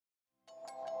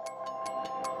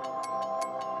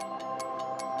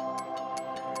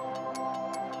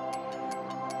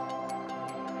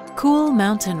Cool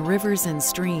mountain rivers and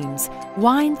streams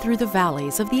wind through the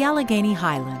valleys of the Alleghany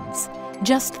Highlands.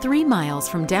 Just 3 miles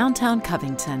from downtown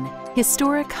Covington,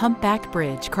 historic Humpback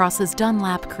Bridge crosses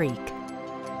Dunlap Creek.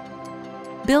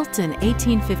 Built in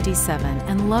 1857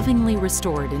 and lovingly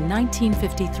restored in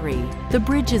 1953, the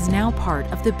bridge is now part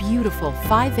of the beautiful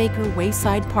 5-acre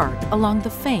wayside park along the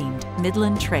famed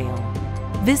Midland Trail.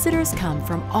 Visitors come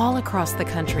from all across the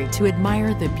country to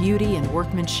admire the beauty and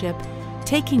workmanship,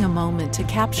 taking a moment to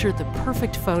capture the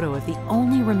perfect photo of the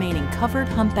only remaining covered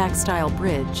humpback-style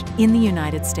bridge in the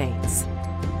United States.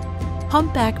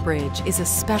 Humpback Bridge is a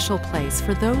special place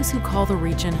for those who call the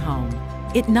region home.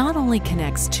 It not only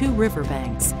connects 2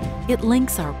 riverbanks, it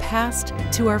links our past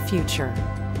to our future.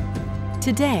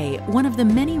 Today, one of the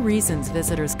many reasons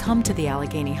visitors come to the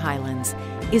Alleghany Highlands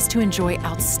is to enjoy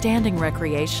outstanding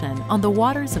recreation on the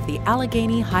waters of the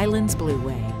Alleghany Highlands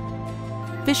Blueway.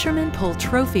 Fishermen pull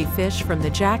trophy fish from the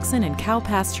Jackson and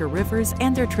Cowpasture rivers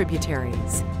and their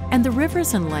tributaries. And the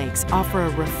rivers and lakes offer a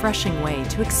refreshing way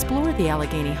to explore the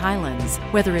Alleghany Highlands,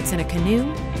 whether it's in a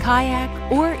canoe, kayak,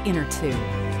 or inner tube.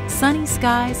 Sunny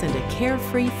skies and a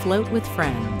carefree float with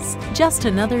friends. Just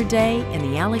another day in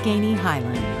the Alleghany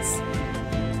Highlands.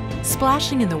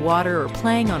 Splashing in the water or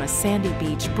playing on a sandy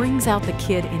beach brings out the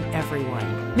kid in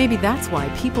everyone. Maybe that's why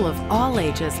people of all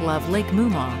ages love Lake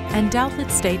Moomaw and Douthit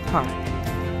State Park.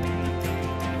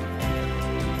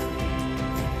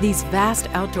 These vast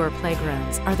outdoor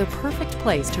playgrounds are the perfect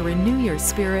place to renew your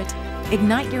spirit,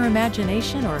 ignite your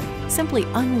imagination, or simply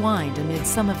unwind amid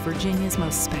some of Virginia's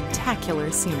most spectacular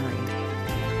scenery.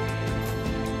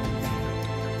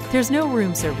 There's no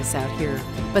room service out here,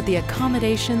 but the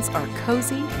accommodations are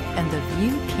cozy and the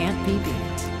view can't be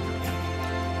beat.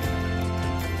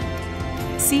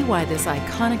 See why this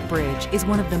iconic bridge is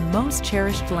one of the most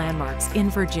cherished landmarks in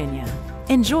Virginia.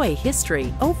 Enjoy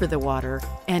history over the water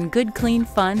and good, clean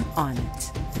fun on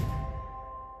it.